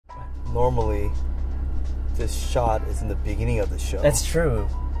normally this shot is in the beginning of the show. That's true.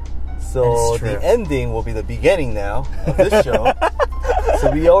 So the ending will be the beginning now of this show.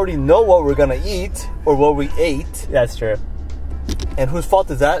 So we already know what we're gonna eat or what we ate. That's true. And whose fault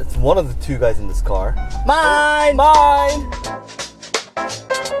is that? It's one of the two guys in this car. Mine! Mine!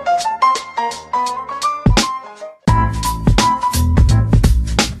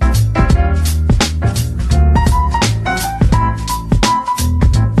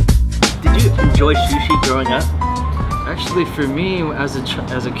 Did you enjoy sushi growing up? Actually, for me, as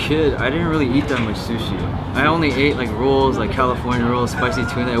a kid, I didn't really eat that much sushi. I only ate like rolls, like California rolls, spicy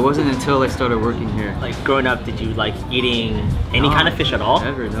tuna. It wasn't until I started working here. Like growing up, did you like eating any kind of fish at all?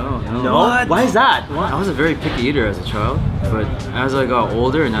 Never, no. No? Why is that? I was a very picky eater as a child, but as I got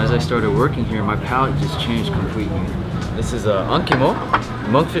older and as I started working here, my palate just changed completely. This is ankimo,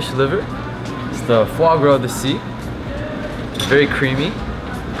 monkfish liver. It's the foie gras of the sea. It's very creamy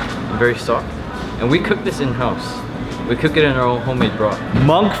and very soft. And we cook this in-house. We cook it in our own homemade broth.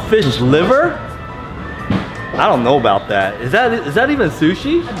 Monkfish liver? I don't know about that. Is that even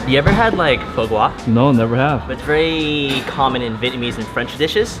sushi? You ever had like foie gras? No, never have. It's very common in Vietnamese and French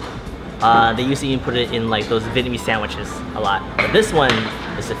dishes. They usually put it in like those Vietnamese sandwiches a lot. But this one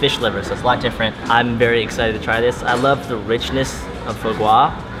is a fish liver, so it's a lot different. I'm very excited to try this. I love the richness of foie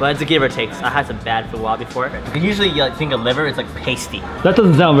gras, but it's a give or take. I had some bad foie gras before. Usually you like, think of liver, it's like pasty. That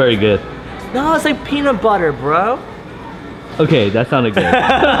doesn't sound very good. No, it's like peanut butter, bro. Okay, that sounded good.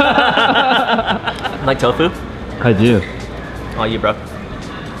 Like tofu? I do. Oh, you bro.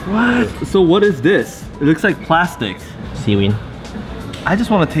 What? So what is this? It looks like plastic. Seaweed. I just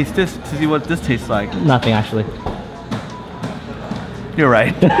want to taste this to see what this tastes like. Nothing actually. You're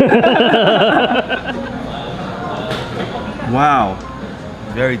right. Wow.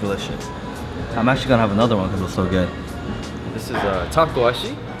 Very delicious. I'm actually gonna have another one because it's so good. This is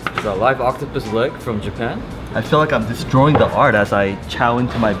takoashi. It's a live octopus leg from Japan. I feel like I'm destroying the art as I chow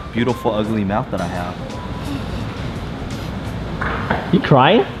into my beautiful ugly mouth that I have. You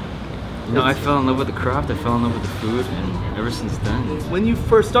crying? You know, I fell in love with the craft, I fell in love with the food, and ever since then. When you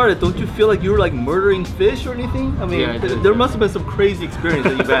first started, don't you feel like you were like murdering fish or anything? I mean, Yeah, I did. there must have been some crazy experience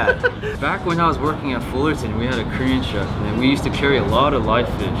that you've had. Back when I was working at Fullerton, we had a Korean chef, and we used to carry a lot of live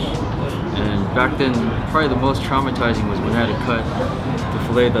fish. And back then, probably the most traumatizing was when I had to cut to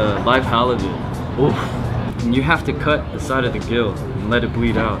fillet the live halibut. Oof. And you have to cut the side of the gill and let it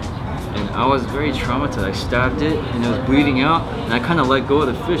bleed out. And I was very traumatized. I stabbed it and it was bleeding out, and I kind of let go of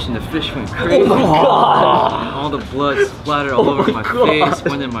the fish and the fish went crazy. Oh my God. And all the blood splattered all over my face,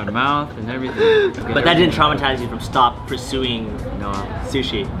 went in my mouth and everything. But that didn't traumatize you from stop pursuing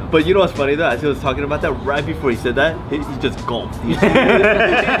sushi. But you know what's funny though? As he was talking about that, right before he said that, he just gulped. I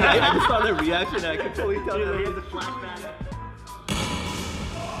just saw that reaction and I could totally tell that he was a flashback.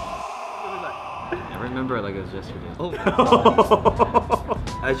 I remember it like it was yesterday. Oh.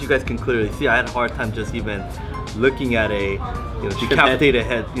 As you guys can clearly see, I had a hard time just even looking at a decapitated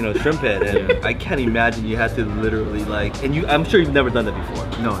head, shrimp head, and I can't imagine you had to literally like, and I'm sure you've never done that before.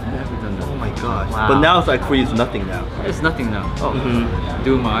 No, I've never done that. Oh my gosh. Wow. But now it's like for you, it's nothing now. It's nothing now. Oh.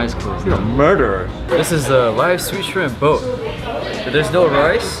 Doing my eyes closed. You're a murderer. This is a live sweet shrimp boat. But there's no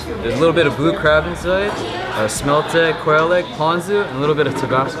rice. There's a little bit of blue crab inside, smelted quail egg, ponzu, and a little bit of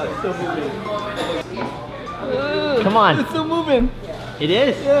Tabasco. Come on. It's still moving. It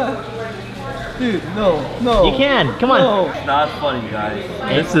is? Yeah. Dude, no. You can. Come on. No. It's not funny, guys.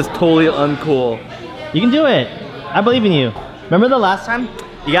 This is totally uncool. You can do it. I believe in you. Remember the last time?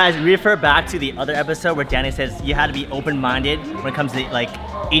 You guys refer back to the other episode where Danny says you had to be open-minded when it comes to like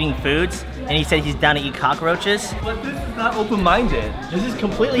eating foods, and he said he's down to eat cockroaches. But this is not open-minded. This is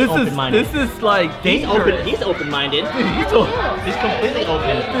completely open-minded. This is like dangerous. He's open-minded. He's completely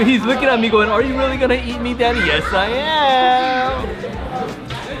open. Dude, he's looking at me going, "Are you really gonna eat me, Daddy?" Yes, I am.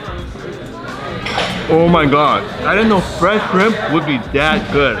 Oh my god! I didn't know fresh shrimp would be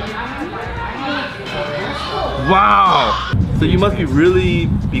that good. Wow! So you must be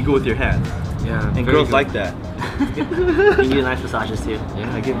good with your hands. Yeah. And girls like that. You need nice massages too.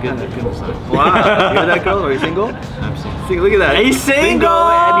 Yeah, I give good massage. Wow! You're that girl? Are you single? I'm single. Look at that. He's single!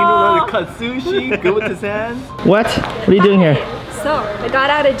 And you know how to cut sushi. Good with his hands. What? What are you doing here? So, I got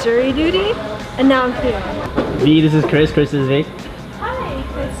out of jury duty, and now I'm here. V, this is Chris. Chris is V. Hi,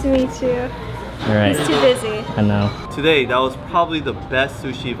 nice to meet you. Alright. He's too busy. I know. Today, that was probably the best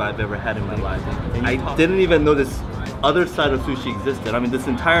sushi I've ever had in my life. I didn't even know this other side of sushi existed. I mean,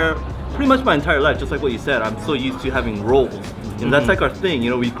 pretty much my entire life, just like what you said, I'm so used to having rolls. And that's like our thing,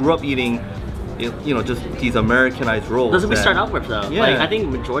 we grew up eating you know, just these Americanized rolls. That's what we start out with though. Yeah. Like I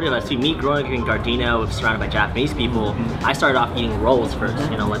think the majority of us, see me growing up in Gardena, surrounded by Japanese people, I started off eating rolls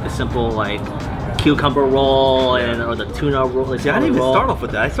first. You know, like the simple like cucumber roll and or the tuna roll. Like, I didn't even start off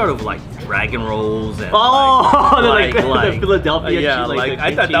with that. I started with like dragon rolls and like the Philadelphia. Yeah, like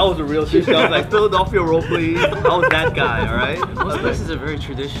I thought that was a real sushi. I was like, Philadelphia roll, please. I was that guy, all right. Most places are very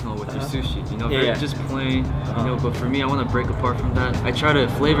traditional with their sushi, you know, very just plain, you know. But for me, I want to break apart from that. I try to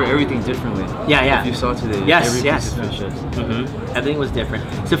flavor everything differently. Yeah. If you saw today, yes. piece of fish is. Everything was different.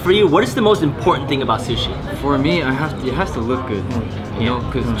 So for you, what is the most important thing about sushi? For me, it has to look good. You know,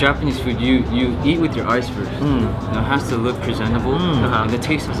 because Japanese food, you eat with your eyes first. You know, it has to look presentable, and the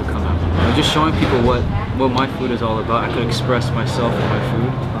taste has to come out. You know, just showing people what my food is all about. I could express myself in my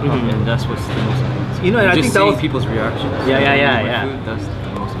food, and that's what's the most important. You know, and I think that was people's reactions. Yeah. Food, that's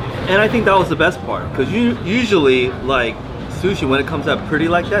the most important. And I think that was the best part, because usually like sushi, when it comes out pretty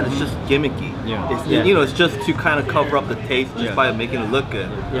like that, it's just gimmicky. You know, it's just to kind of cover up the taste just by making it look good.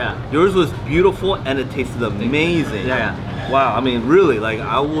 Yeah. Yours was beautiful and it tasted amazing. Yeah. Wow, I mean, really, like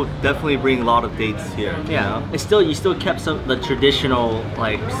I will definitely bring a lot of dates here. Yeah. You know? It's still, you still kept some the traditional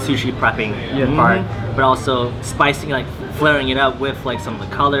like sushi prepping part, but also spicing, like flaring it up with like some of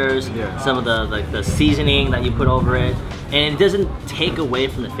the colors, some of the like the seasoning that you put over it. And it doesn't take away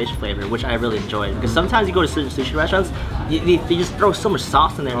from the fish flavor, which I really enjoyed. Because sometimes you go to certain sushi restaurants, they just throw so much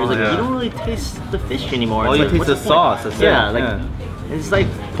sauce in there. And you don't really taste the fish anymore. Oh, you taste the sauce. It's like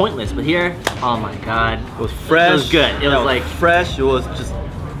pointless. But here, oh my god, it was fresh. It was good. It was like fresh. It was just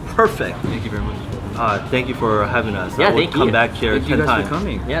perfect. Thank you very much. Thank you for having us. Yeah, we'll come back here 10 times. Thank you for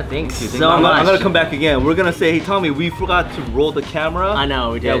coming. Yeah, thanks so much. I'm gonna come back again. We're gonna say, hey Tommy, we forgot to roll the camera. I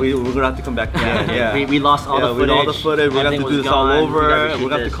know, we did. Yeah, we're gonna have to come back again. Yeah, we lost all the footage. All the footage. We're gonna have to do this all over. We're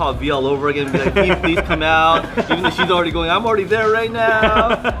gonna have to call V all over again. Be like, please come out. Even though she's already going, I'm already there right now.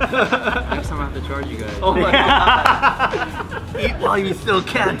 Next time I have to charge you guys. Oh my god. Eat while you still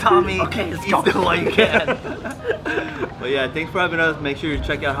can, Tommy. Okay, let's Eat go. still while you can. But yeah, thanks for having us. Make sure you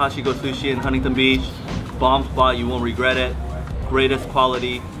check out Hashigo Sushi in Huntington Beach. Bomb spot, you won't regret it. Greatest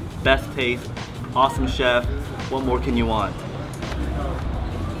quality, best taste, awesome chef. What more can you want?